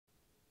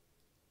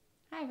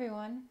Hi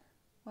everyone,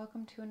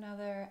 welcome to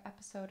another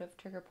episode of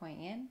Trigger Point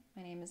Yin.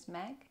 My name is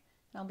Meg,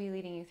 and I'll be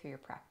leading you through your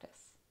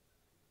practice.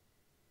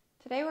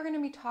 Today we're going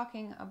to be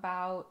talking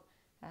about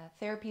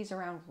therapies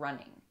around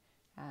running.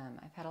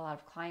 I've had a lot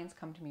of clients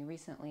come to me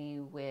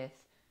recently with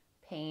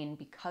pain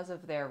because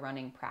of their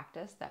running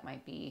practice. That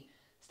might be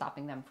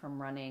stopping them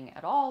from running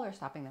at all or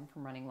stopping them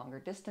from running longer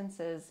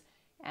distances.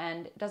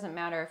 And it doesn't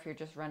matter if you're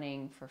just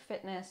running for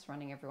fitness,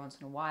 running every once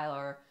in a while,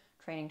 or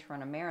training to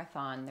run a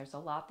marathon. There's a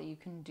lot that you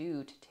can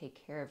do to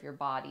take care of your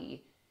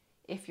body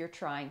if you're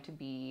trying to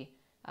be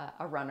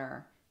a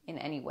runner in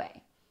any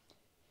way.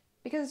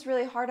 Because it's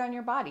really hard on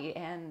your body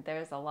and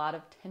there's a lot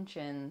of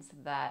tensions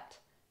that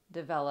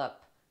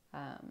develop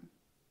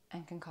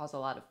and can cause a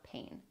lot of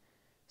pain.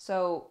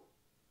 So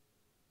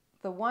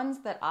the ones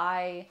that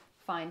I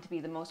find to be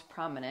the most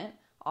prominent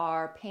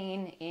are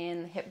pain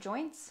in the hip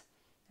joints,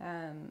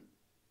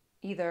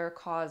 either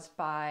caused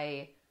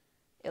by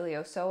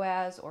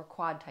iliopsoas or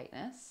quad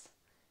tightness,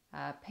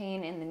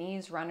 pain in the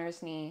knees,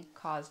 runner's knee,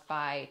 caused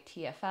by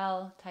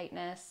TFL,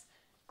 tightness,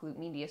 glute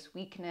medius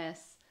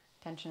weakness,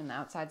 tension in the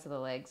outsides of the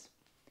legs,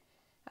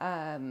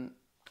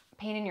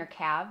 pain in your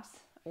calves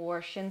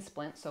or shin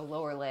splint, so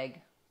lower leg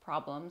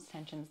problems,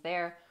 tensions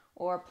there,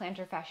 or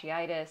plantar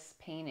fasciitis,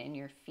 pain in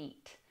your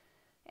feet.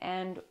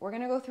 And we're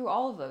going to go through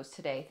all of those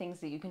today, things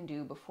that you can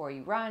do before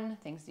you run,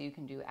 things that you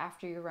can do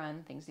after you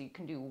run, things that you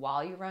can do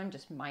while you run,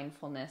 just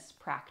mindfulness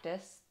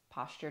practice,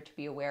 posture to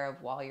be aware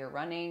of while you're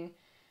running,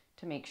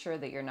 to make sure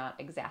that you're not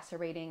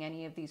exacerbating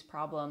any of these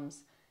problems.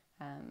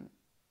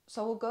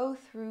 So we'll go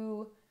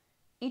through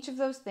each of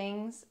those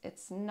things.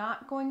 It's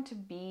not going to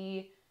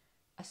be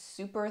a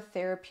super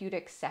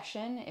therapeutic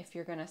session if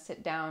you're going to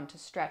sit down to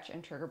stretch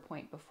and trigger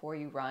point before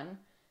you run,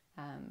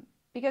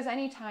 because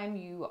anytime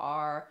you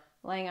are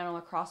laying on a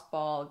lacrosse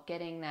ball,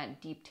 getting that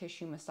deep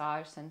tissue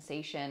massage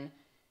sensation,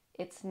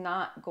 it's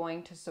not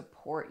going to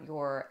support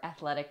your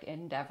athletic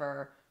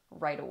endeavor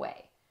right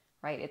away.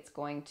 Right? It's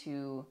going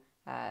to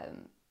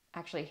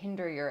actually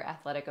hinder your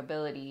athletic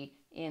ability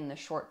in the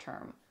short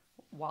term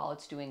while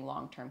it's doing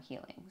long-term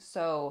healing.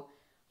 So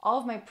all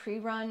of my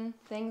pre-run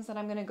things that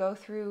I'm going to go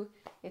through,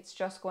 it's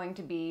just going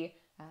to be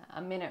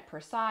a minute per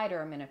side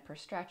or a minute per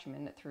stretch, a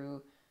minute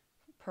through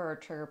per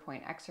trigger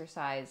point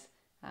exercise.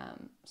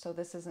 So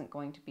this isn't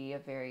going to be a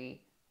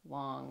very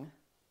long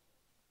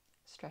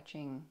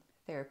stretching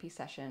therapy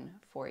session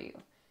for you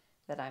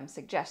that I'm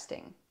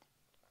suggesting.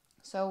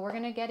 So we're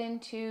going to get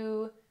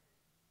into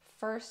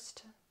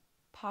first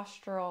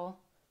postural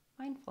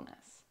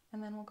mindfulness,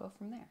 and then we'll go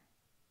from there.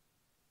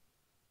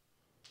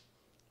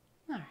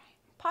 All right,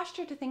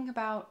 posture to think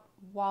about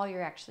while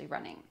you're actually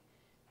running.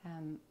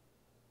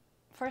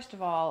 First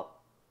of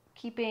all,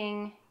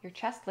 keeping your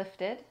chest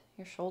lifted,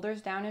 your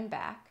shoulders down and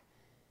back,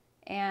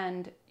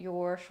 and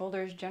your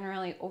shoulders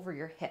generally over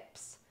your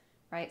hips,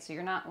 right? So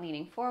you're not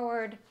leaning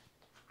forward,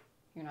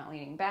 you're not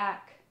leaning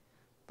back,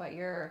 but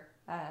you're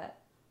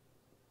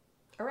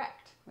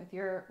erect with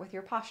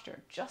your posture,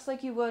 just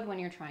like you would when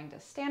you're trying to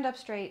stand up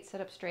straight,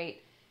 sit up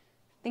straight,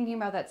 thinking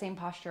about that same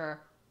posture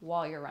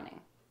while you're running.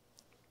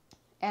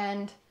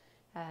 And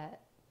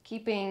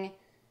keeping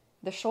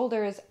the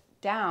shoulders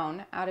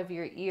down out of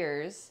your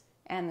ears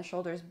and the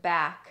shoulders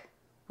back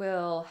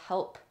will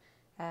help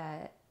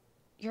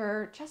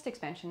your chest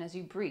expansion as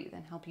you breathe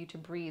and help you to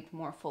breathe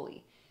more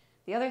fully.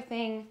 The other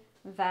thing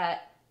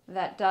that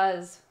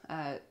does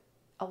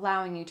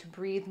allowing you to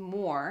breathe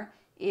more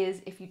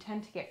is if you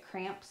tend to get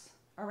cramps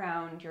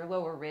around your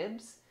lower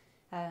ribs,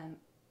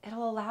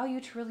 it'll allow you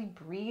to really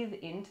breathe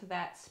into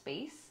that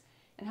space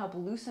and help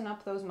loosen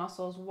up those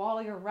muscles while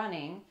you're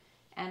running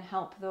and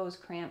help those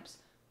cramps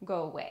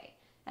go away.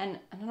 And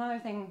another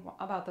thing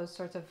about those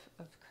sorts of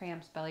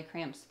cramps, belly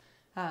cramps,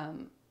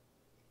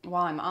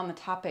 while I'm on the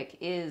topic,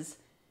 is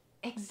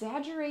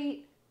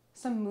exaggerate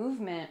some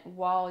movement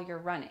while you're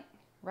running,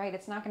 right?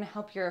 It's not going to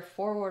help your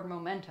forward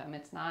momentum.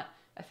 It's not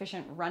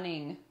efficient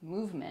running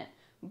movement,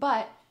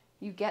 but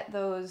you get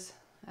those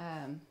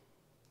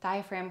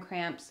diaphragm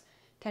cramps,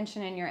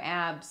 tension in your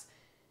abs.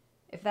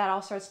 If that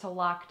all starts to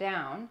lock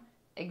down,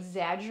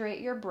 exaggerate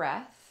your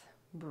breath,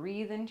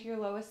 breathe into your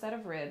lowest set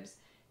of ribs,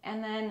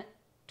 and then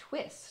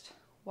twist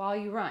while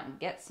you run.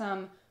 Get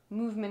some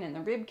movement in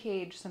the rib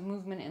cage, some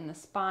movement in the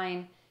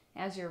spine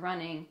as you're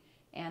running,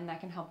 and that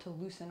can help to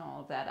loosen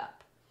all of that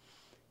up.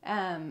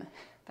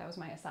 That was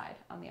my aside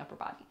on the upper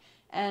body.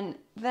 And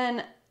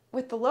then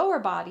with the lower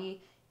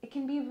body, it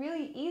can be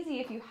really easy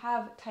if you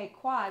have tight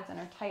quads and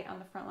are tight on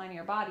the front line of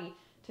your body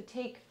to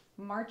take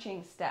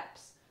marching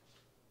steps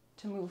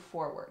to move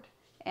forward.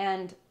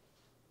 And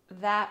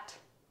that,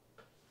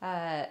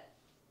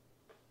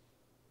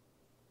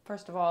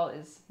 first of all,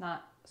 is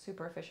not a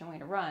super efficient way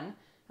to run.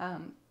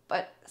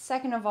 But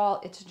second of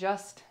all, it's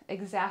just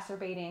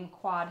exacerbating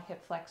quad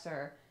hip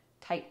flexor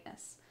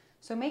tightness.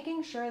 So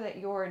making sure that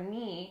your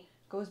knee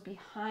goes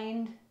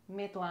behind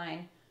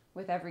midline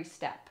with every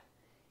step.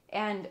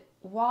 And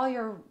while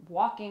you're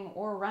walking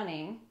or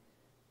running,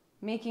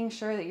 making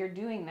sure that you're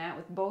doing that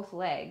with both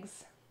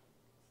legs.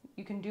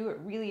 You can do it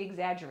really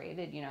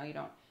exaggerated, you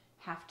don't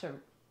have to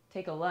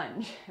take a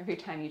lunge every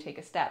time you take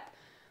a step.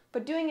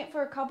 But doing it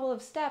for a couple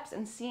of steps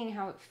and seeing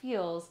how it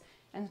feels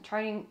and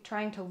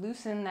trying to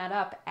loosen that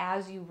up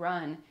as you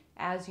run,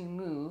 as you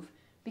move,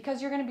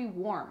 because you're going to be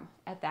warm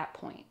at that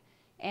point.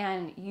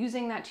 And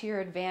using that to your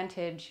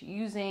advantage,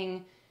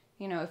 using,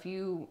 if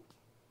you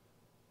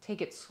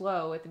take it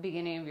slow at the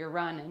beginning of your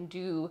run and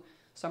do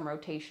some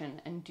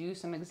rotation and do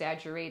some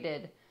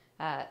exaggerated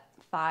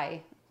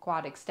thigh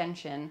quad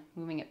extension,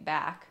 moving it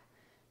back,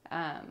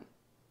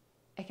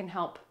 it can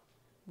help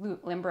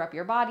limber up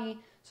your body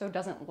so it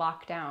doesn't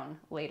lock down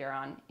later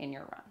on in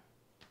your run.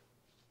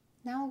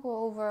 Now we'll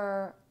go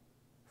over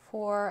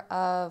 4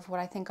 of what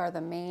I think are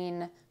the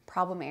main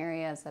problem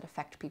areas that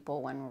affect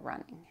people when we're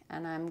running.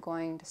 And I'm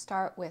going to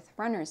start with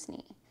runner's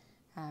knee.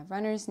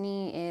 Runner's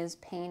knee is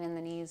pain in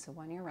the knees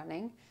when you're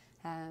running,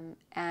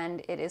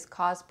 and it is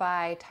caused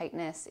by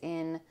tightness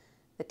in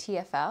the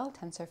TFL,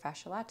 tensor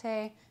fasciae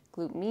latae,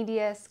 glute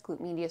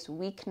medius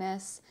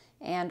weakness,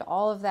 and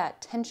all of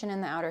that tension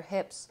in the outer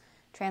hips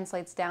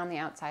translates down the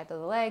outside of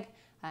the leg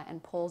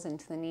and pulls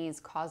into the knees,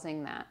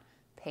 causing that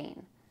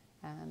pain.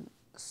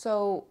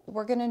 So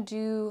we're going to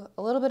do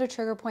a little bit of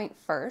trigger point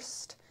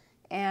first,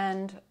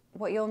 and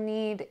what you'll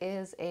need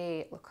is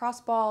a lacrosse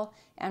ball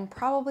and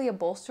probably a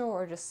bolster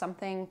or just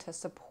something to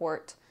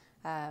support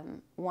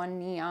one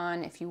knee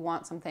on. If you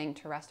want something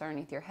to rest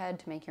underneath your head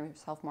to make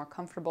yourself more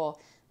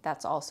comfortable,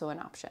 that's also an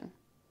option.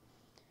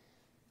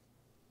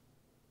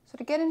 So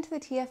to get into the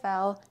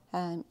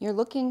TFL, you're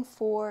looking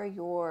for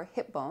your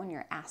hip bone,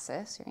 your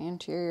ascis, your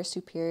anterior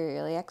superior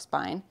iliac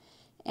spine,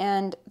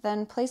 and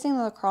then placing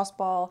the lacrosse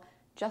ball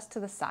just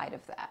to the side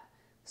of that.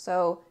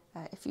 So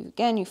if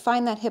you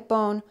find that hip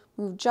bone,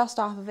 move just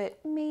off of it,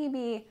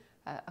 maybe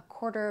a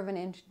 1/4 of an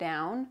inch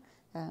down,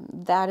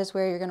 that is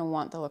where you're going to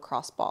want the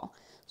lacrosse ball.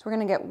 So we're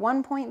going to get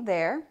 1 point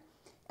there,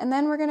 and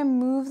then we're going to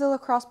move the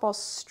lacrosse ball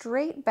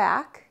straight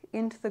back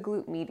into the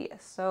glute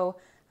medius. So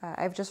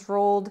I've just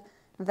rolled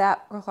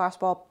that lacrosse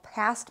ball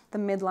past the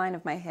midline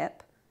of my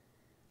hip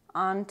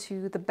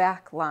onto the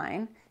back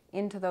line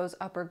into those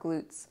upper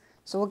glutes.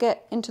 So we'll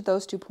get into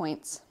those 2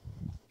 points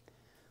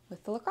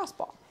with the lacrosse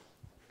ball.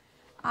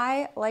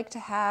 I like to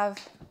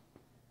have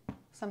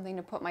something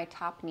to put my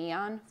top knee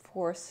on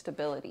for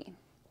stability.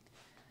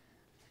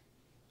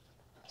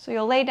 So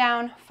you'll lay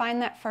down,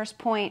 find that first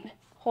point,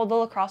 hold the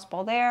lacrosse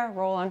ball there,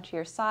 roll onto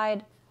your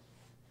side,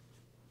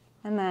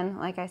 and then,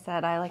 like I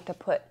said, I like to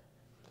put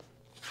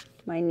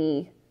my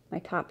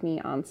top knee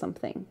on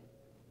something.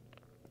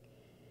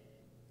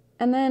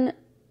 And then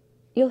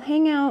you'll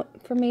hang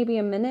out for maybe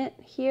a minute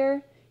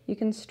here. You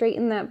can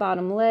straighten that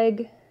bottom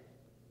leg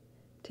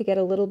to get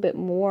a little bit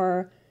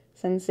more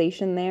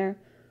sensation there,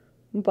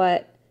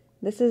 but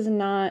this is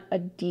not a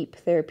deep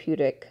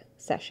therapeutic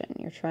session.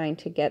 You're trying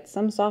to get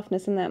some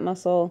softness in that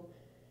muscle,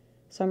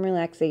 some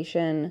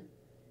relaxation,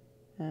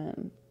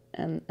 and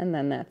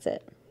then that's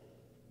it.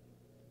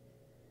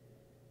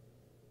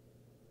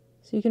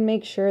 So you can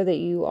make sure that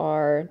you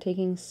are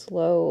taking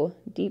slow,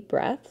 deep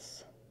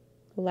breaths,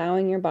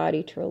 allowing your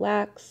body to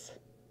relax,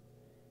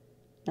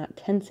 not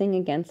tensing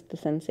against the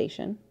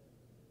sensation.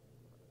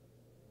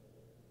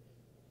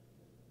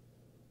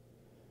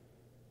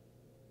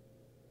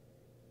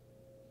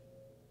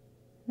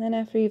 Then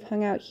after you've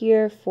hung out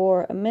here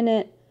for a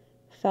minute,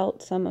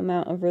 felt some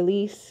amount of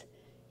release,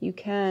 you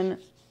can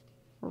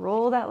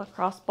roll that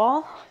lacrosse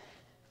ball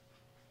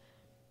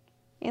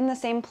in the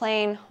same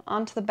plane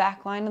onto the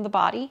back line of the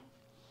body.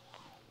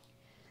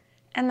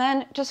 And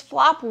then just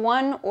flop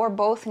one or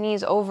both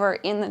knees over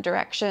in the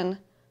direction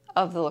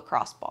of the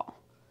lacrosse ball.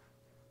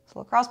 So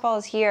lacrosse ball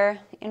is here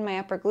in my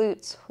upper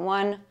glutes,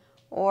 one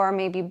or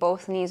maybe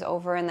both knees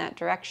over in that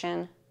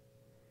direction.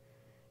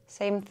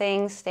 Same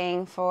thing,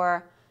 staying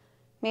for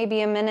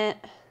maybe a minute,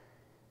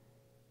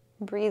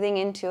 breathing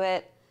into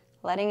it,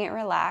 letting it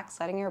relax,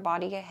 letting your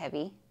body get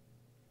heavy.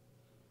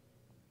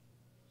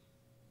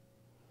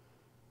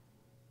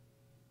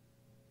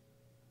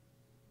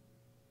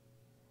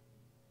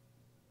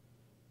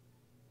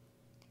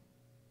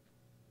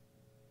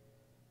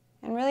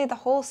 And really the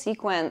whole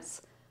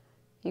sequence,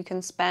 you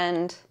can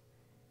spend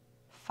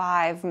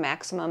 5,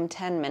 maximum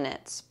 10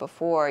 minutes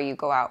before you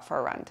go out for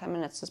a run. 10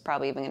 minutes is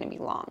probably even going to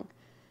be long.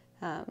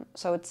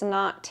 So it's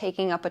not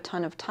taking up a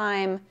ton of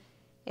time.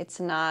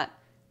 It's not,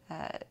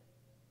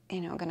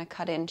 going to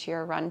cut into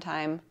your run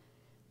time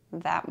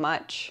that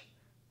much.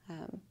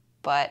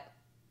 But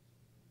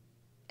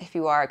if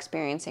you are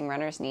experiencing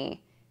runner's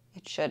knee,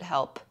 it should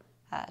help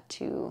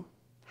to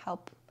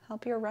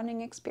help your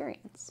running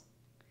experience.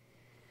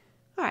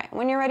 All right,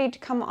 when you're ready to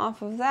come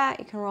off of that,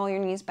 you can roll your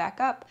knees back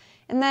up,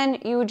 and then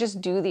you would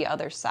just do the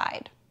other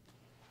side.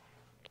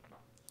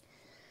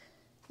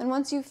 And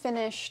once you've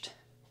finished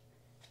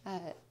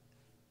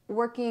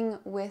working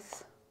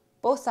with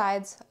both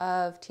sides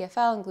of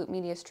TFL and glute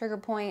medius trigger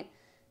point,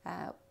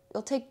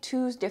 you'll take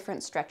 2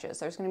 different stretches.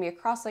 There's going to be a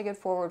cross-legged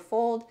forward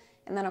fold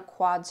and then a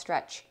quad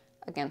stretch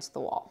against the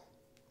wall.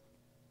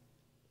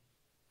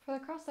 For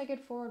the cross-legged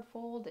forward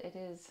fold, it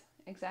is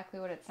exactly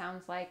what it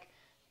sounds like.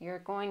 You're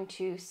going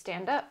to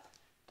stand up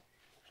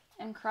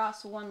and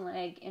cross one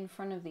leg in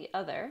front of the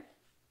other,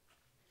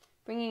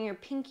 bringing your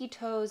pinky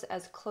toes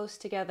as close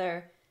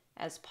together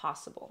as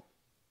possible.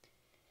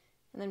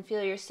 And then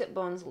feel your sit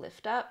bones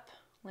lift up,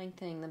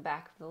 lengthening the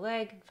back of the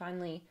leg, and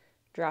finally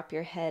drop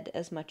your head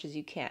as much as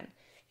you can.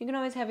 You can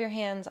always have your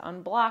hands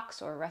on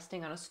blocks or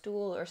resting on a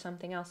stool or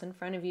something else in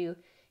front of you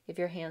if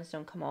your hands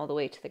don't come all the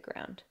way to the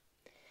ground.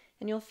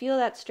 And you'll feel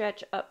that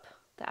stretch up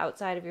the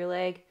outside of your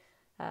leg,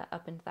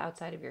 up into the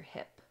outside of your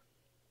hip.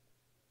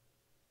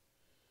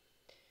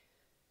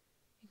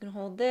 You can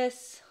hold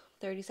this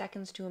 30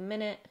 seconds to a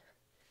minute,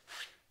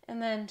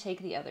 and then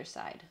take the other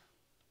side.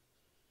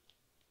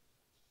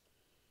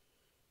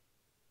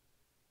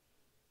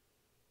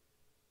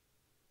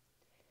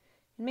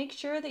 And make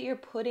sure that you're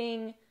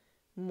putting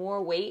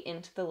more weight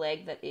into the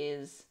leg that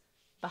is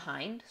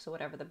behind. So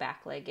whatever the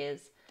back leg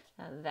is,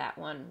 that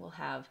one will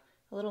have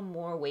a little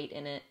more weight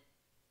in it.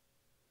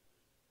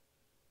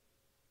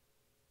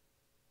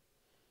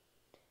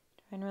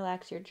 Try and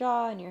relax your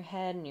jaw and your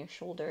head and your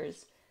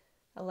shoulders,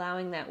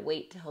 allowing that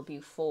weight to help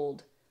you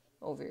fold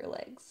over your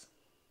legs.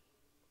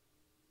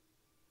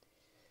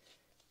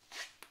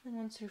 And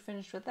once you're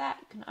finished with that,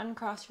 you can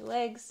uncross your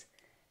legs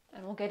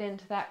and we'll get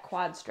into that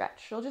quad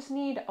stretch. You'll just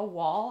need a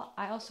wall.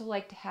 I also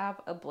like to have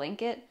a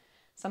blanket,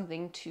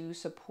 something to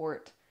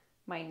support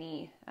my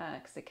knee,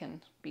 because it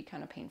can be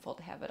kind of painful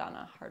to have it on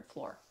a hard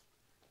floor.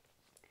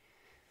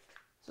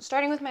 So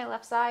starting with my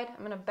left side, I'm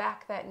going to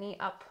back that knee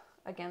up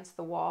against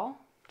the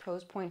wall,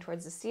 toes point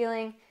towards the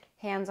ceiling,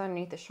 hands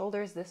underneath the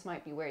shoulders. This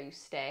might be where you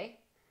stay.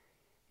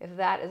 If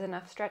that is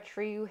enough stretch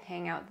for you,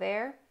 hang out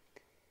there.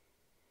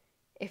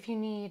 If you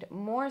need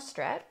more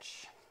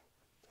stretch,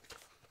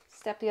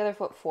 step the other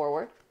foot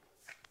forward.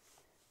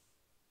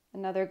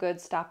 Another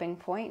good stopping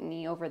point,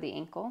 knee over the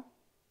ankle.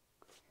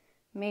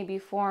 Maybe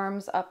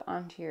forearms up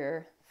onto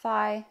your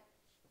thigh.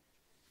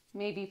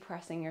 Maybe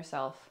pressing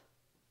yourself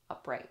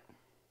upright.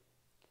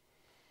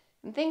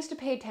 And things to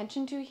pay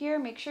attention to here,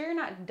 make sure you're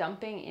not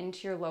dumping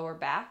into your lower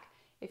back.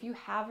 If you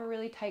have a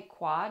really tight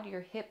quad,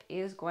 your hip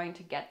is going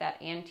to get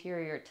that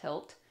anterior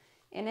tilt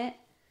in it.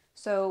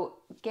 So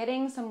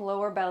getting some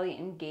lower belly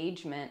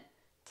engagement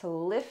to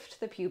lift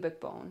the pubic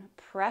bone,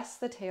 press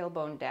the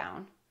tailbone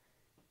down,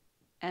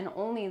 and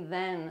only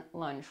then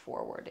lunge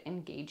forward,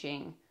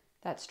 engaging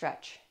that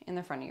stretch in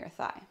the front of your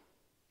thigh.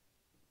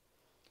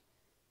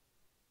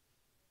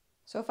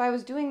 So if I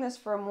was doing this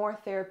for a more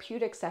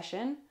therapeutic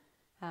session,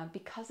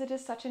 because it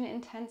is such an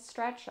intense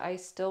stretch, I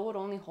still would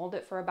only hold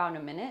it for about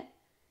a minute,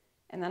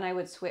 and then I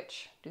would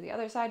switch to the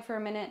other side for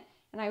a minute,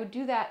 and I would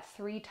do that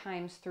 3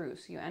 times through,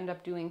 so you end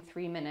up doing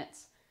 3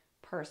 minutes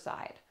per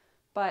side.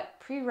 But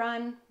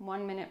pre-run,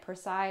 1 minute per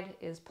side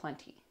is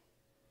plenty.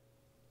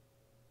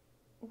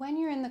 When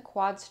you're in the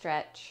quad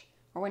stretch,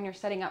 or when you're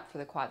setting up for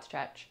the quad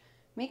stretch,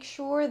 make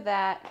sure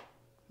that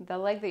the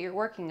leg that you're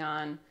working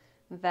on,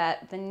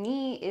 that the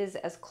knee is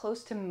as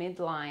close to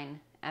midline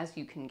as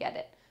you can get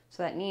it.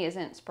 So that knee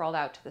isn't sprawled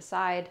out to the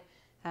side,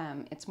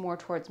 it's more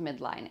towards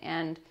midline.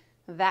 And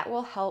that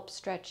will help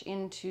stretch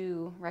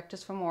into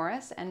rectus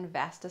femoris and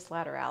vastus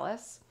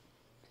lateralis,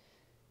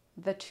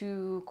 the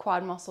 2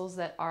 quad muscles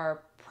that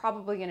are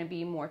probably going to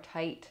be more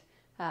tight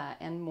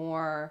and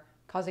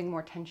causing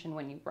more tension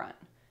when you run.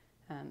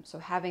 So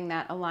having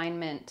that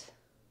alignment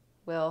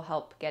will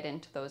help get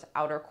into those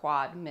outer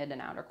quad, mid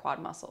and outer quad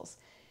muscles.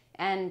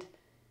 And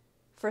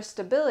for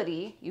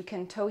stability, you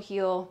can toe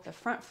heel the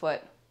front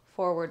foot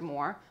forward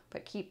more,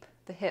 but keep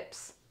the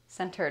hips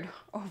centered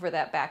over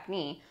that back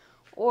knee.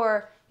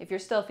 Or if you're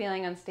still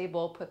feeling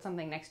unstable, put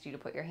something next to you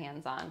to put your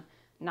hands on,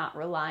 not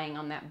relying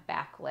on that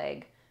back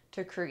leg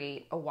to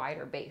create a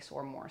wider base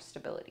or more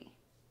stability.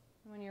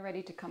 When you're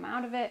ready to come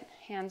out of it,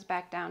 hands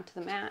back down to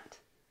the mat.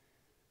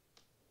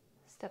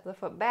 Step the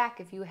foot back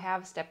if you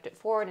have stepped it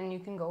forward, and you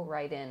can go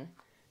right in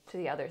to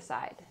the other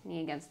side.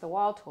 Knee against the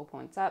wall, toe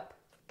points up.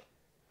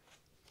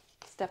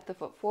 Step the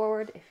foot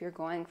forward if you're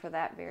going for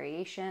that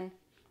variation.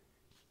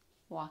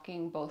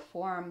 Walking both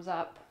forearms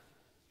up,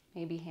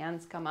 maybe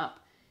hands come up,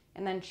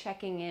 and then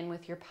checking in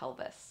with your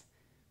pelvis,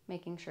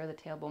 making sure the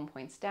tailbone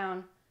points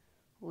down,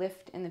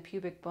 lift in the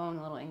pubic bone,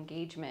 a little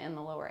engagement in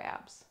the lower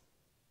abs.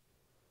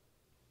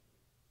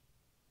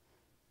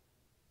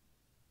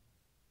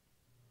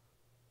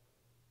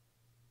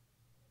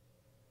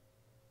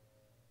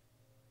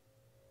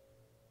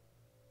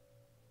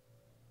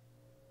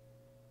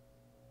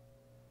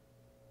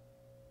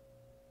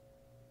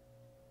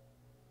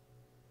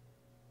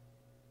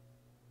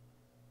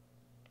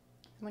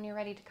 When you're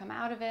ready to come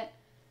out of it,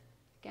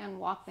 again,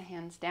 walk the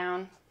hands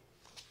down,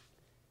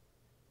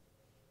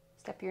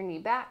 step your knee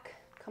back,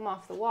 come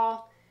off the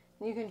wall,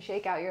 and you can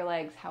shake out your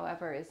legs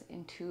however is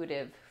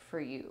intuitive for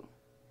you.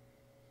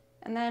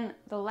 And then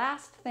the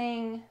last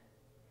thing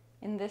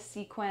in this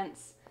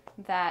sequence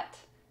that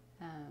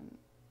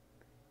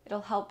it'll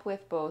help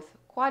with both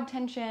quad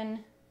tension,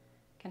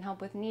 can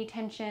help with knee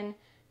tension,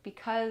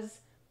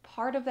 because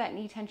part of that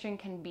knee tension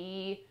can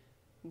be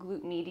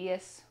glute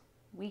medius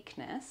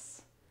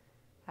weakness.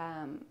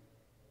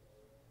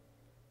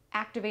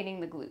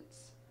 Activating the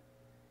glutes.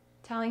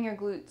 telling your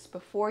glutes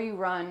before you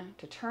run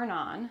to turn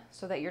on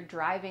so that you're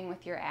driving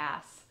with your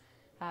ass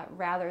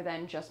rather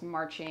than just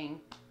marching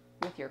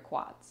with your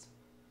quads.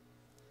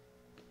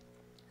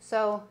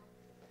 So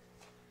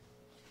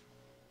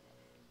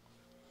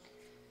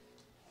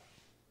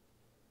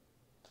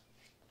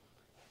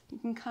you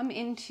can come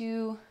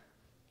into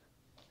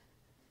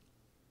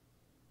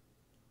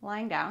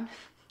lying down.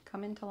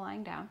 Come into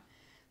lying down.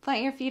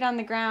 Plant your feet on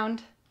the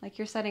ground like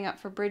you're setting up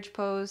for bridge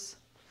pose.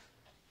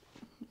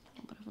 A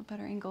little bit of a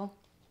better angle.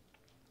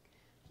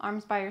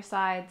 Arms by your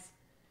sides.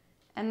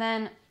 And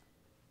then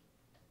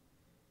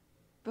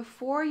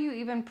before you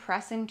even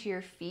press into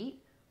your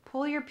feet,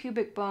 pull your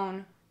pubic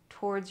bone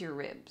towards your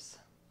ribs.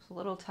 So a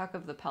little tuck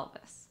of the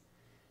pelvis.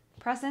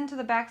 Press into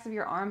the backs of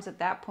your arms at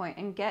that point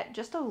and get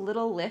just a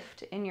little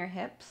lift in your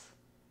hips.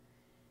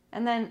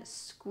 And then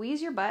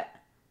squeeze your butt,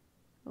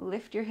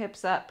 lift your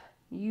hips up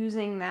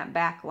using that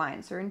back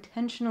line. So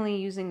intentionally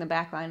using the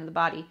back line of the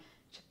body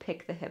to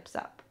pick the hips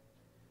up.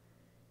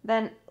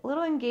 Then a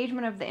little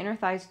engagement of the inner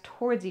thighs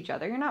towards each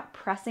other. You're not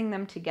pressing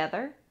them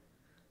together,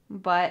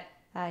 but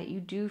you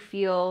do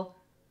feel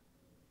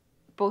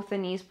both the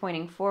knees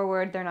pointing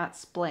forward. They're not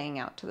splaying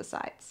out to the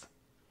sides.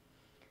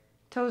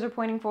 Toes are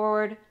pointing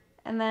forward.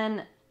 And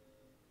then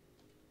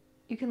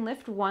you can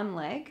lift one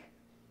leg.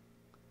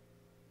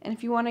 And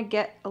if you want to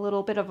get a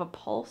little bit of a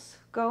pulse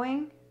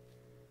going,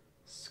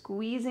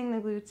 squeezing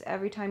the glutes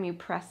every time you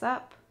press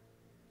up.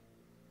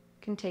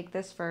 You can take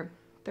this for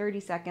 30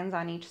 seconds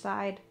on each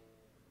side.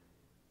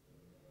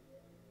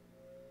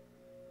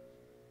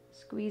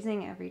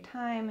 Squeezing every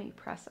time you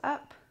press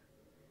up.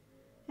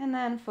 And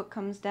then foot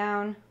comes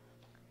down.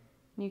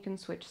 You can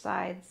switch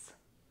sides.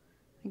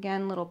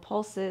 Again, little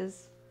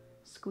pulses.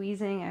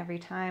 Squeezing every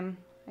time.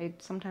 I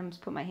sometimes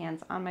put my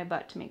hands on my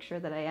butt to make sure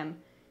that I am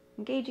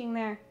engaging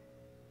there.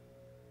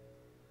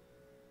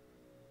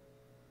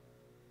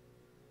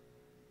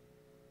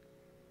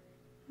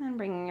 And then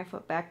bringing your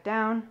foot back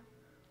down,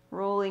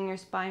 rolling your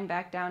spine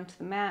back down to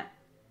the mat.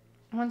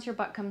 Once your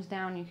butt comes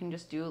down, you can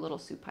just do a little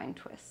supine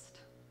twist.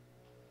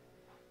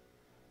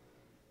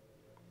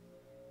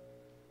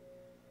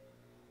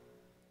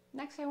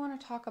 Next, I want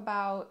to talk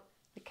about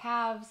the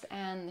calves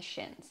and the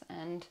shins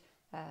and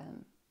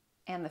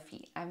the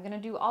feet. I'm going to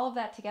do all of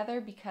that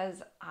together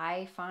because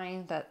I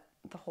find that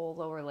the whole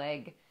lower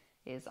leg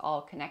is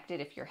all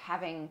connected. If you're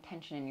having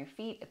tension in your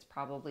feet, it's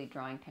probably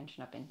drawing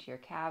tension up into your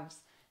calves.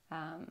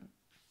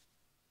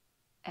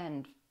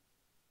 And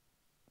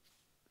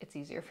it's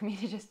easier for me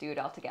to just do it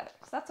all together.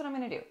 So that's what I'm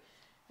going to do.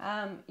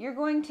 You're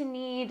going to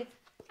need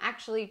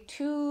actually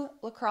 2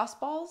 lacrosse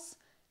balls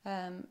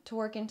to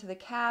work into the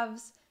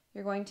calves.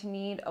 You're going to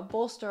need a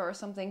bolster or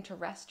something to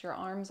rest your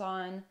arms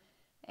on.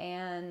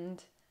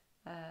 And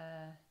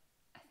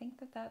I think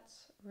that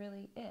that's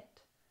really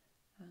it.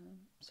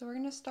 So we're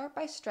going to start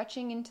by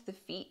stretching into the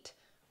feet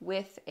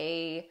with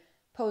a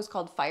pose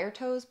called fire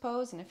toes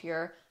pose. And if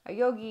you're a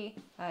yogi,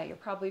 you're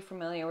probably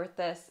familiar with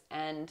this.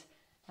 And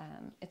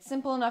it's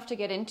simple enough to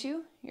get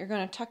into. You're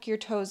going to tuck your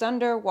toes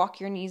under, walk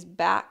your knees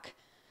back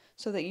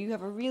so that you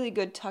have a really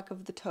good tuck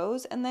of the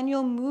toes. And then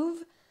you'll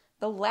move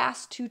the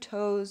last 2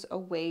 toes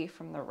away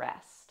from the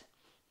rest.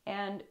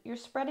 And you're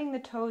spreading the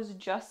toes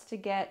just to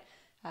get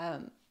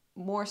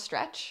more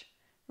stretch,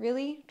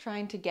 really,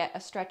 trying to get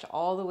a stretch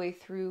all the way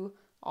through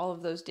all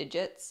of those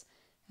digits.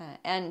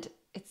 And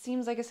it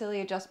seems like a silly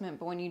adjustment,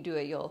 but when you do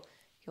it,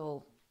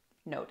 you'll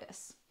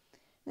notice.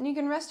 Then you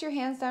can rest your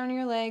hands down on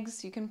your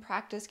legs. You can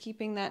practice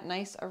keeping that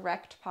nice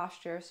erect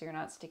posture so you're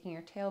not sticking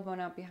your tailbone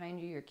out behind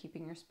you. You're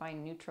keeping your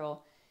spine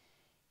neutral.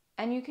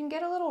 And you can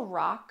get a little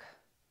rock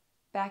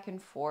back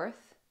and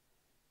forth,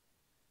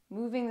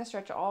 moving the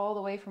stretch all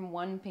the way from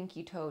one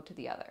pinky toe to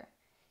the other.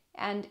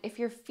 And if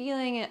you're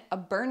feeling a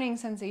burning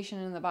sensation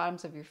in the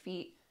bottoms of your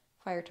feet,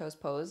 fire toes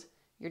pose,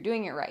 you're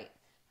doing it right.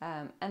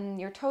 And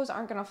your toes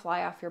aren't going to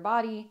fly off your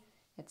body.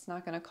 It's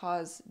not going to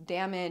cause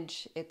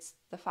damage. It's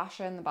the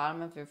fascia in the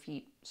bottom of your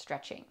feet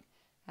stretching.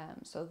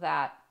 So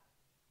that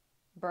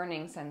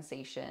burning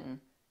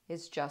sensation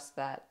is just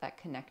that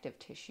connective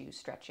tissue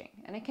stretching.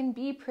 And it can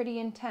be pretty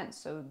intense,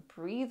 so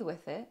breathe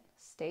with it,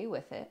 stay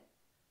with it.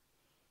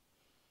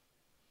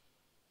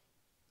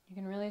 You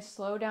can really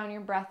slow down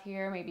your breath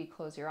here, maybe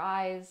close your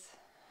eyes.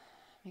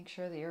 Make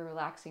sure that you're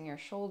relaxing your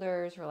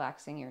shoulders,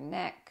 relaxing your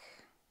neck.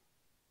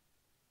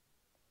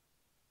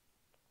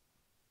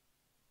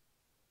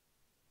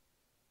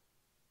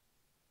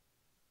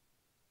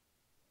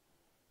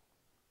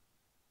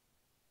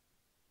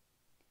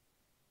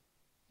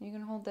 You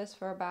can hold this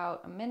for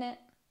about a minute,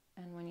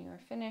 and when you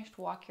are finished,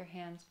 walk your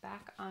hands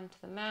back onto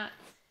the mat,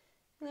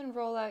 and then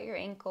roll out your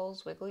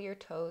ankles, wiggle your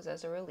toes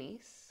as a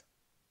release.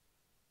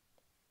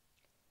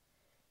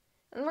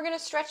 And we're going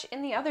to stretch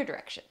in the other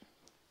direction.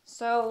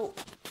 So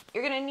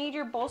you're going to need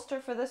your bolster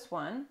for this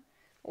one,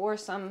 or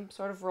some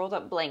sort of rolled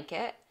up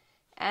blanket,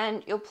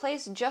 and you'll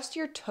place just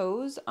your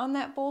toes on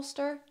that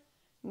bolster.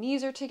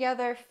 Knees are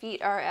together,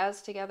 feet are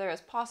as together as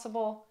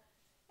possible,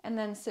 and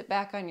then sit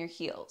back on your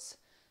heels.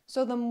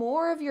 So the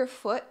more of your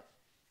foot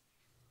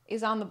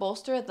is on the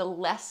bolster, the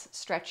less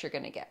stretch you're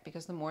going to get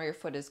because the more your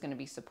foot is going to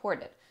be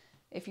supported.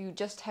 If you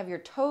just have your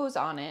toes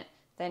on it,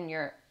 then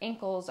your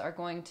ankles are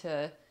going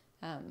to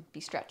be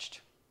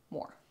stretched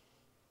more.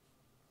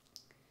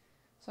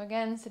 So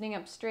again, sitting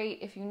up straight,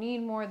 if you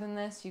need more than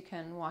this, you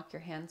can walk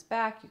your hands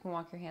back. You can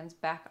walk your hands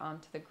back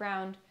onto the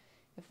ground.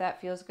 If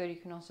that feels good, you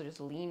can also just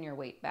lean your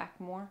weight back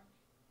more.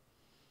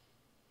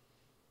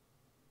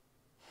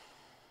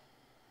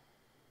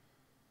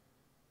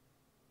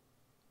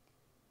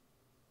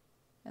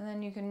 And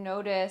then you can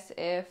notice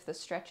if the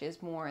stretch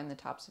is more in the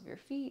tops of your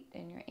feet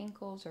and your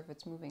ankles, or if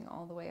it's moving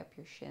all the way up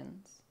your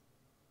shins.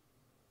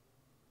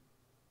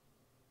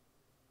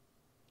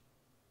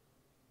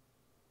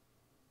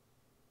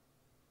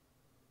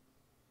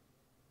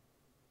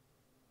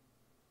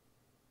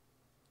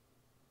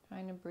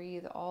 Trying to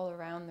breathe all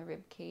around the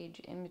rib cage,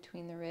 in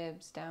between the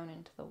ribs, down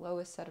into the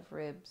lowest set of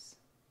ribs.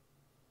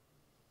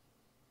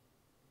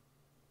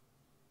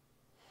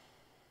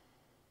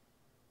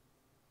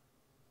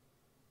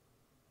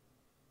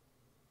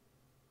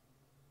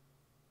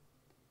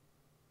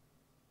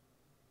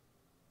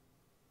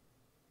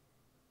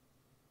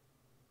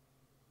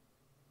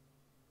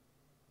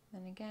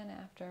 And again,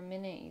 after a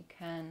minute, you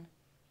can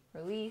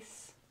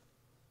release,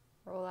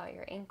 roll out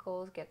your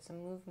ankles, get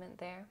some movement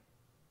there.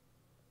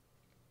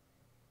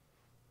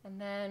 And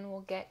then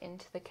we'll get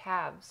into the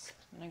calves.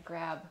 I'm going to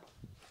grab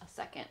a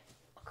second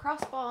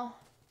lacrosse ball.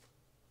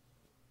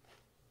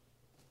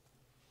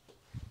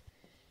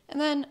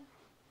 And then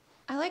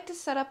I like to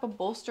set up a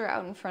bolster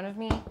out in front of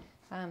me,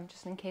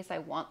 just in case I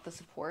want the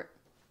support.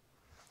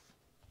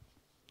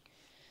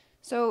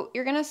 So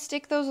you're going to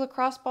stick those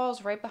lacrosse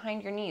balls right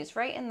behind your knees,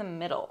 right in the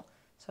middle.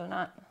 So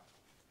not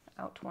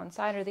out to one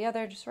side or the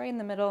other, just right in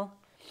the middle,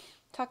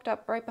 tucked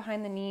up right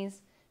behind the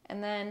knees.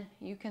 And then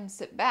you can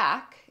sit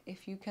back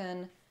if you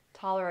can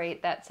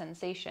tolerate that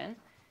sensation.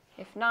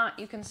 If not,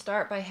 you can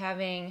start by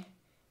having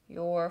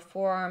your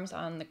forearms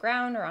on the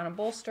ground or on a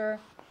bolster,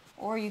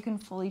 or you can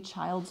fully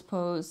child's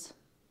pose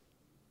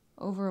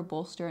over a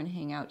bolster and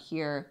hang out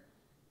here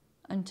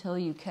until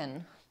you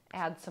can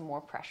add some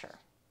more pressure.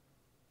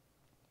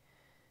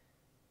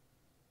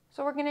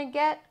 So we're going to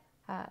get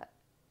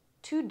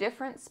two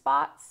different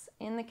spots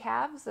in the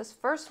calves. This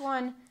first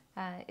one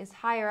is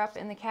higher up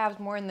in the calves,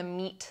 more in the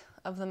meat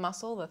of the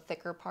muscle, the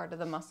thicker part of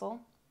the muscle.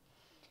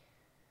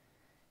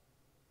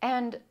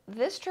 And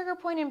this trigger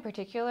point in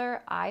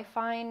particular, I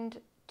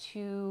find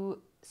to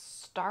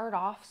start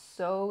off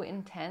so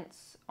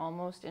intense,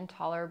 almost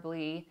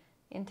intolerably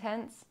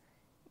intense,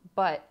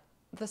 but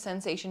the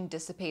sensation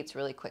dissipates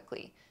really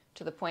quickly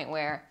to the point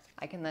where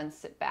I can then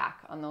sit back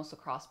on those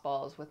lacrosse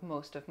balls with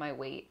most of my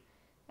weight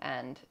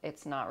and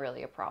it's not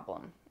really a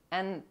problem.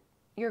 And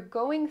you're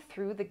going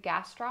through the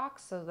gastrocs,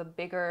 so the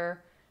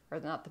bigger, or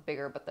not the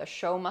bigger, but the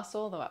show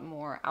muscle, the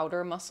more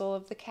outer muscle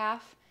of the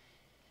calf.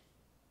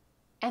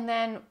 And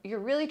then you're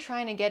really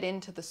trying to get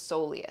into the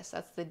soleus.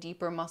 That's the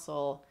deeper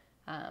muscle,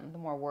 the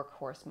more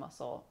workhorse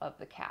muscle of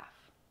the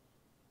calf.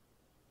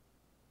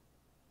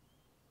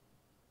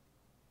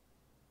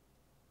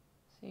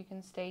 So you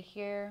can stay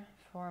here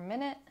for a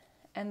minute,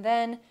 and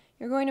then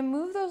you're going to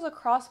move those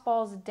lacrosse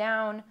balls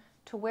down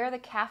to where the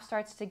calf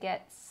starts to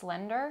get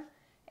slender.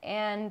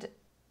 And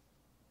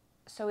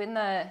so in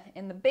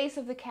the base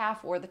of the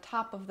calf or the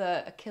top of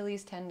the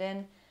Achilles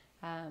tendon,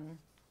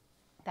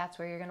 that's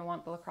where you're going to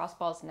want the lacrosse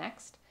balls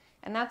next.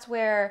 And that's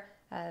where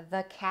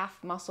the calf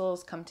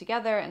muscles come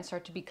together and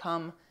start to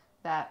become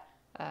that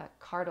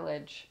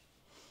cartilage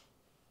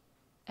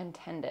and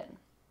tendon.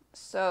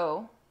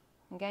 So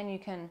again, you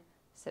can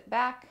sit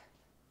back.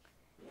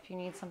 If you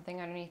need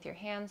something underneath your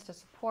hands to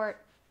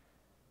support,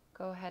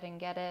 go ahead and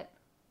get it.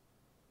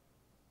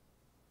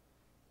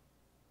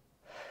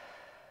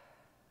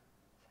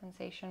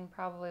 Sensation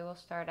probably will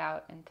start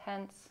out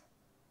intense,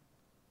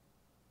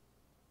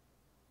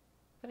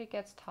 but it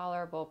gets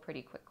tolerable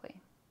pretty quickly.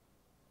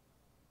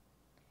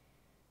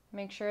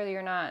 Make sure that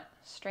you're not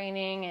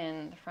straining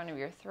in the front of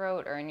your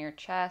throat or in your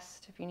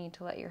chest. If you need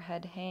to let your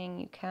head hang,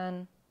 you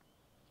can.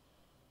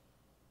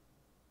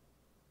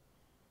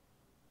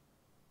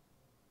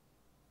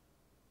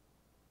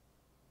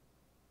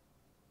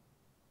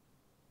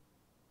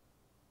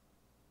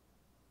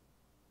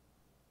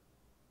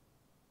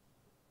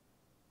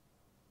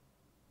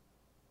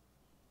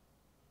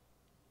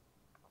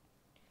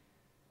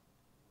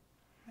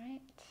 Right.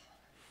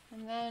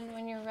 And then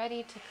when you're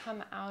ready to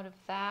come out of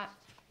that,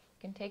 you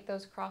can take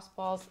those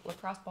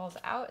lacrosse balls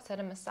out, set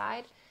them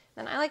aside.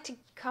 Then I like to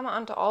come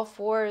onto all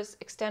fours,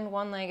 extend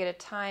one leg at a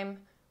time,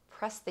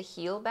 press the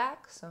heel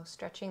back. So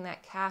stretching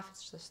that calf,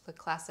 it's just the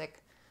classic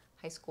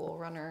high school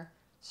runner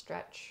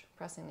stretch,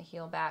 pressing the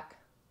heel back.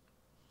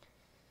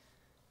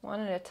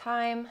 One at a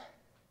time.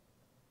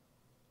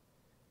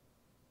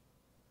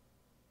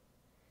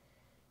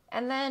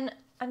 And then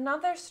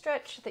another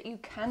stretch that you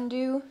can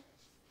do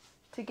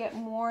to get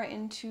more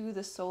into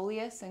the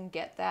soleus and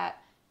get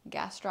that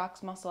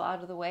gastrocs muscle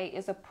out of the way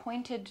is a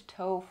pointed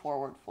toe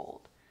forward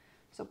fold.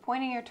 So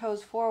pointing your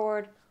toes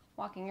forward,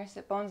 walking your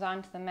sit bones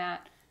onto the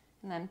mat,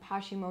 And then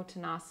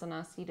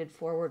Paschimottanasana, seated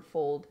forward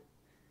fold,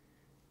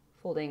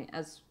 folding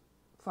as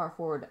far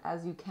forward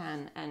as you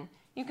can. And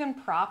you can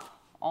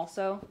prop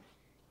also.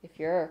 If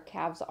your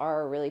calves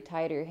are really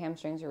tight or your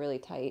hamstrings are really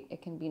tight,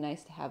 it can be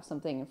nice to have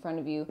something in front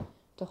of you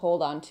to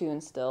hold on to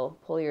and still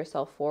pull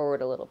yourself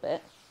forward a little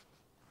bit.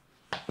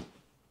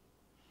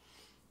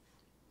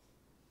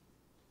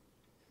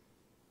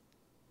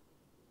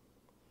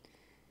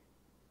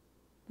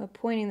 But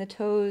pointing the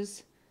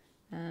toes,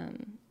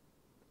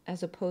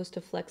 as opposed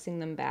to flexing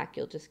them back,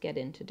 you'll just get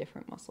into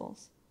different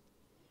muscles.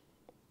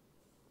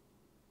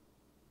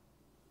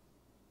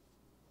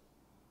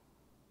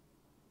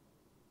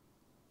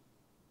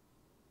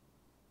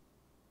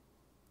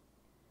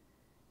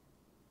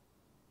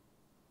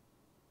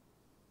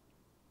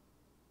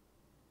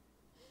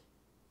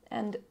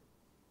 And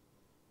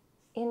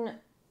in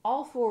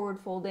all forward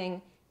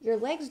folding, your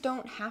legs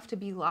don't have to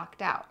be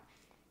locked out,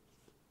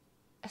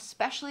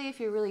 especially if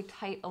you're really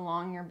tight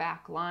along your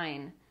back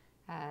line.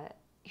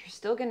 You're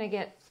still going to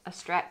get a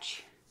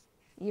stretch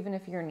even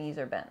if your knees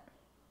are bent.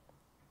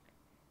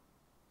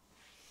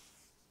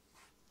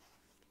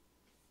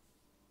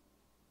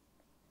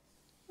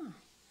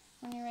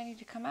 When you're ready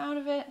to come out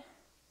of it,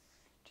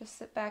 just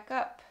sit back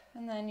up,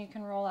 and then you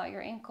can roll out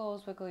your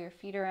ankles, wiggle your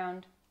feet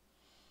around.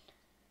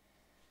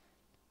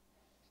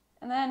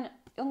 And then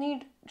you'll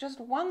need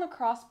just one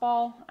lacrosse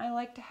ball. I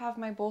like to have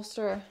my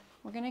bolster.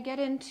 We're going to get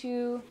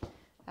into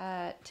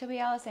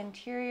tibialis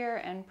anterior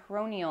and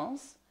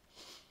peroneals.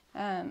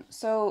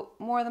 So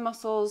more of the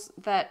muscles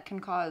that can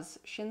cause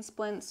shin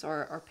splints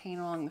or pain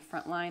along the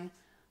front line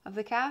of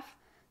the calf.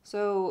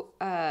 So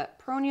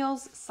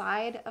peroneals,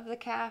 side of the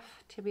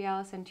calf,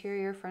 tibialis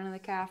anterior, front of the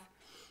calf.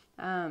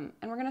 And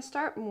we're going to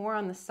start more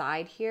on the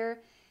side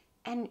here.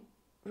 And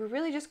we're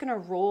really just going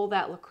to roll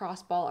that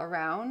lacrosse ball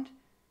around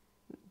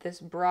this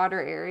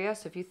broader area.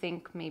 So if you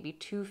think maybe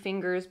 2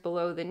 fingers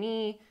below the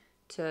knee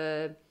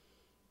to,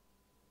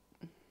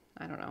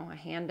 I don't know, a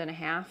hand and a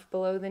half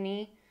below the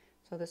knee.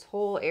 So this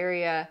whole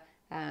area,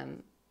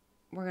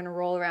 we're going to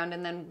roll around,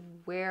 and then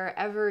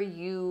wherever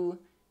you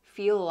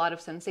feel a lot of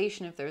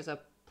sensation, if there's a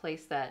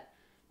place that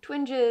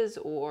twinges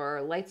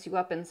or lights you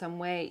up in some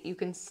way, you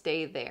can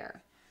stay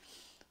there.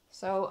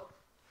 So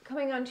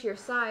coming onto your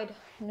side,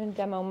 I'm going to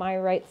demo my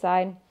right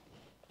side.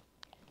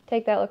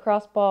 Take that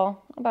lacrosse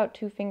ball about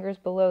 2 fingers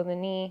below the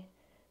knee.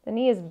 The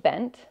knee is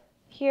bent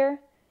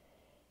here,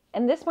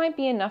 and this might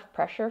be enough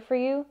pressure for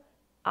you.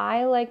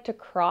 I like to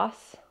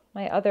cross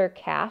my other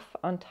calf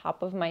on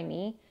top of my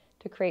knee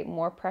to create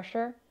more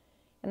pressure,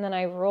 and then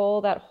I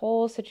roll that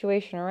whole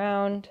situation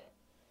around.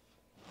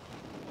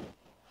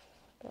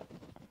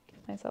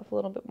 Give myself a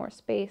little bit more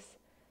space.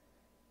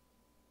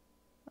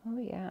 Oh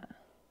yeah.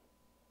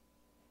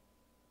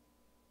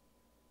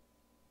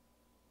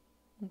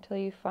 Until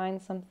you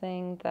find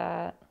something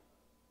that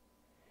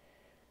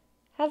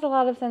has a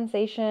lot of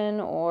sensation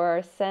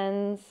or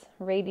sends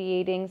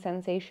radiating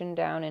sensation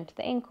down into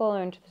the ankle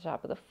or into the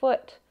top of the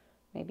foot,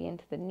 maybe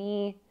into the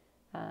knee,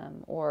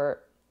 or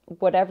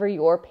whatever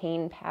your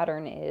pain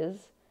pattern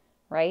is,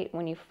 right?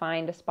 When you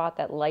find a spot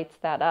that lights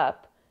that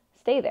up,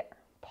 stay there,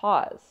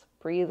 pause,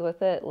 breathe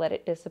with it, let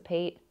it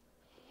dissipate,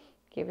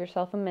 give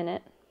yourself a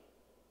minute.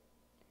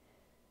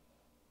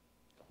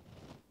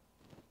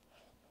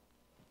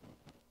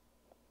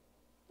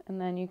 And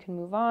then you can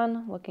move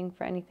on, looking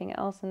for anything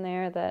else in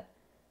there that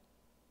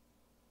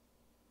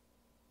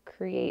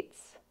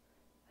creates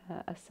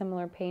a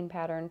similar pain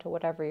pattern to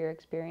whatever you're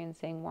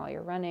experiencing while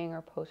you're running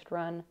or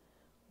post-run.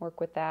 Work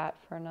with that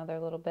for another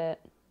little bit,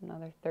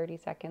 another 30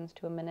 seconds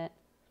to a minute.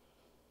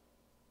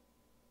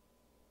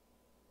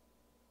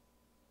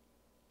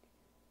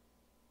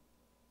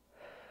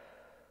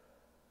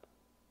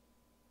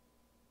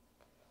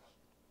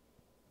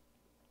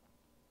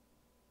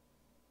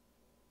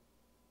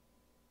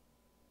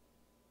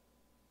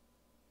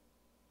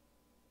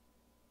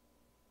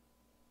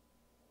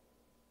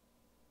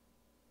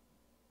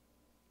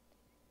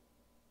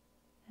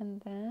 And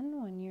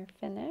then when you're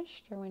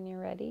finished or when you're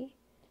ready,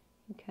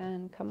 you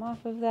can come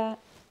off of that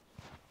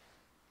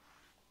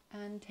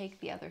and take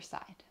the other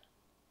side.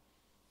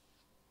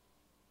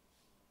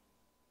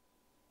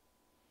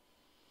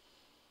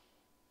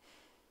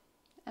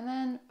 And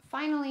then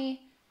finally,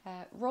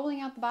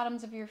 rolling out the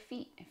bottoms of your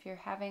feet. If you're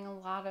having a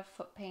lot of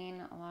foot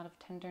pain, a lot of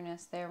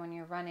tenderness there when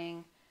you're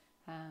running,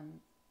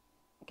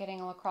 getting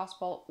a lacrosse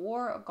ball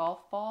or a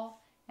golf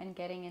ball and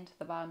getting into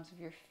the bottoms of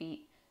your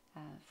feet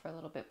for a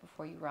little bit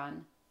before you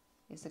run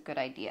is a good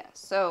idea.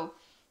 So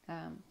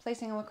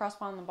placing a lacrosse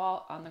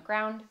ball on the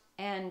ground,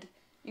 and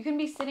you can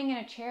be sitting in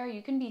a chair,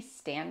 you can be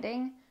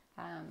standing.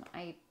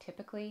 I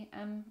typically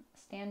am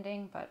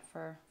standing, but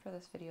for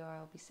this video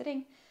I'll be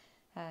sitting.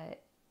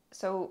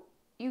 So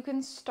you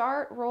can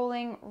start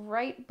rolling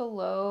right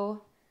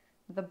below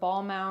the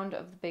ball mound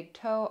of the big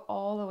toe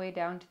all the way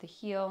down to the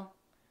heel,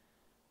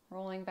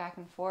 rolling back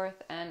and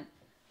forth. And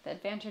the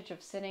advantage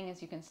of sitting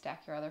is you can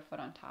stack your other foot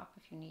on top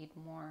if you need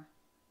more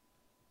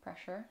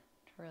pressure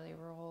to really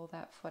roll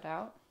that foot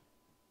out.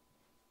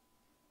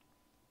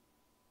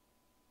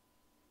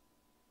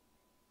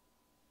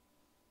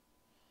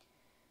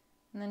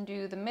 And then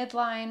do the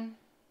midline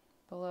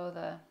below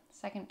the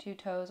second two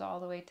toes all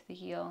the way to the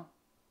heel.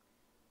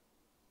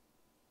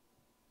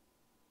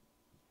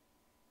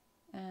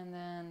 And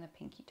then the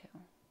pinky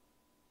toe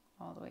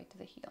all the way to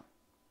the heel.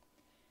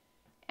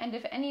 And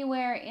if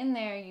anywhere in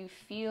there you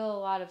feel a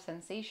lot of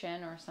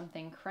sensation or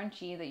something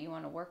crunchy that you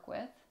want to work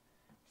with,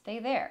 stay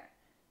there.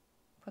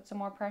 Put some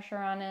more pressure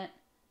on it.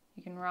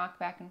 You can rock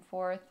back and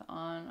forth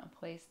on a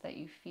place that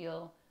you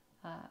feel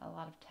a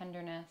lot of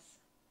tenderness.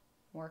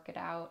 Work it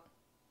out.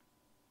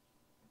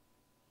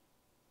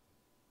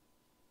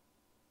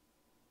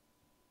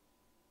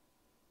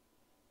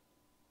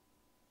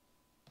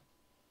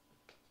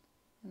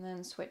 And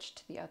then switch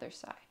to the other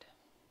side.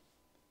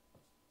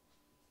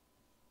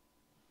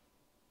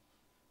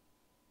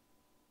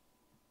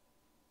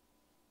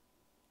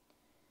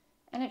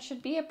 And it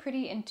should be a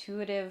pretty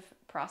intuitive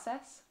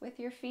process with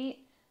your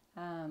feet.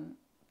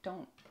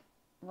 Don't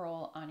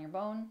roll on your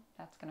bone,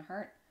 that's gonna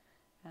hurt.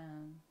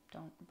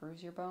 Don't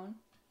bruise your bone.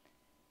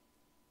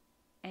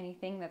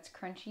 Anything that's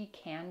crunchy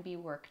can be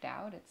worked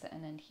out. It's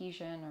an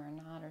adhesion or a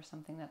knot or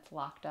something that's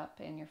locked up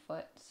in your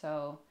foot.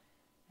 So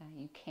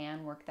you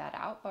can work that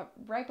out, but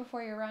right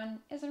before your run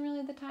isn't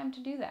really the time to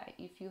do that.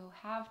 If you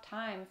have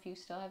time, if you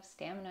still have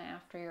stamina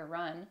after your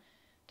run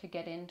to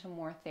get into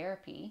more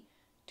therapy,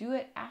 do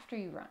it after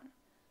you run.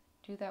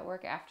 Do that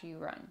work after you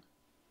run.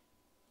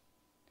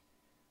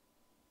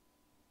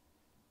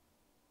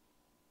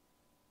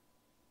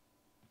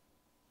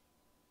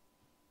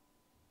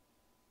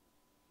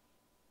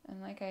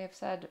 And like I have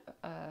said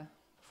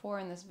before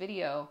in this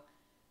video,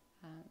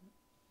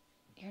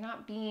 you're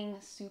not being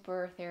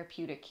super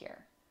therapeutic here,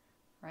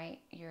 right?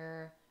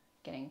 You're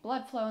getting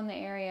blood flow in the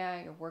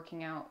area, you're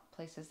working out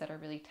places that are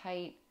really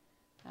tight,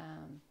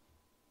 and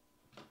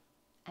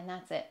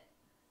that's it.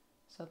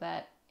 So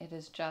that it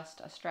is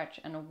just a stretch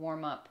and a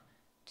warm-up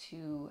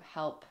to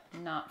help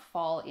not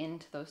fall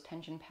into those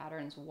tension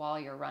patterns while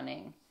you're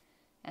running.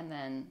 And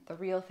then the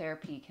real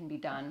therapy can be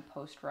done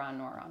post-run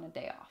or on a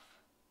day off.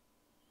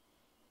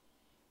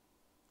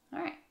 All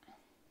right,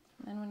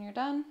 and then when you're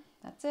done,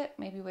 that's it.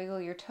 Maybe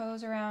wiggle your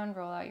toes around,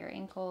 roll out your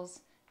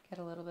ankles, get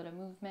a little bit of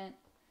movement,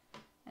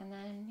 and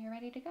then you're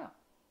ready to go.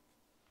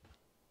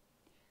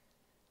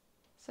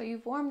 So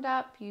you've warmed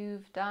up,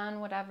 you've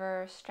done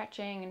whatever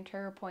stretching and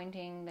trigger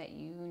pointing that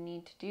you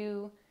need to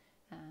do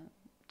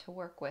to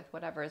work with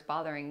whatever is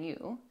bothering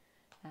you.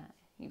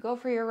 You go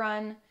for your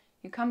run,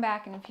 you come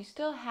back, and if you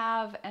still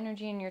have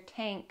energy in your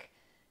tank,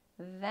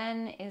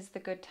 then is the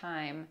good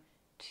time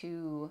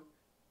to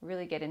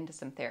really get into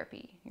some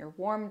therapy. You're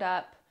warmed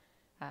up,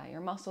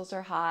 your muscles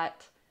are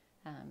hot,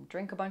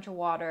 drink a bunch of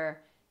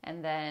water,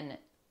 and then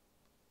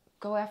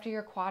go after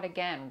your quad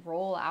again,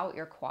 roll out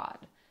your quad.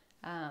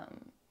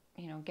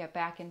 Get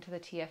back into the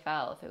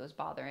TFL if it was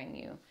bothering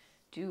you.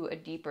 Do a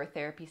deeper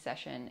therapy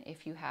session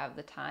if you have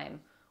the time,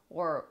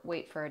 or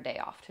wait for a day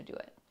off to do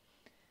it.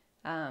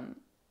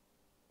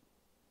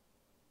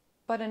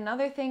 But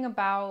another thing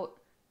about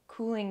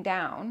cooling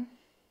down,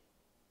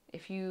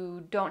 if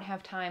you don't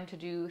have time to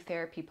do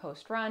therapy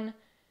post-run,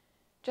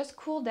 just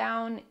cool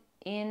down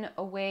in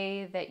a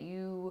way that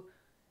you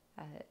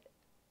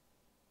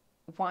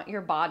want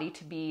your body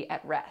to be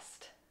at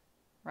rest,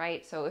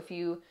 right? So if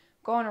you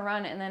go on a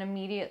run and then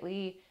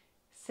immediately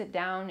sit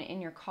down in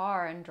your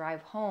car and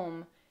drive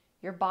home,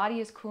 your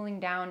body is cooling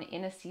down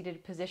in a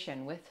seated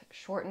position with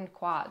shortened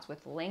quads,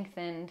 with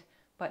lengthened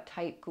but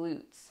tight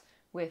glutes,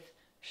 with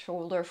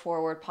shoulder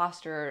forward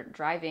posture,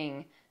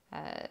 driving,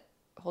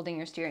 holding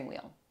your steering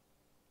wheel.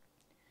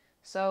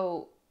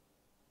 So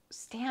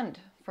stand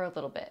for a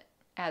little bit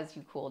as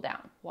you cool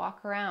down.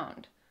 Walk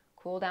around.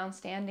 Cool down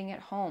standing at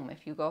home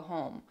if you go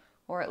home,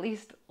 or at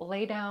least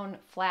lay down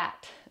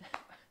flat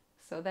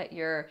so that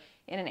you're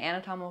in an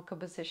anatomical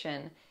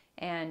position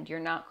and you're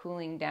not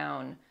cooling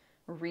down,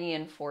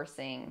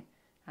 reinforcing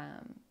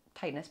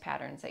tightness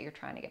patterns that you're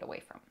trying to get away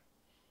from.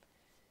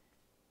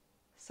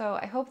 So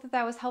I hope that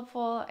that was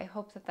helpful. I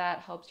hope that that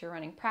helps your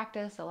running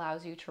practice,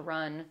 allows you to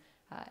run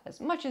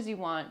as much as you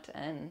want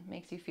and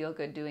makes you feel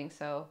good doing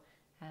so.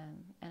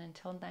 And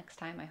until next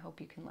time, I hope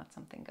you can let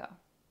something go.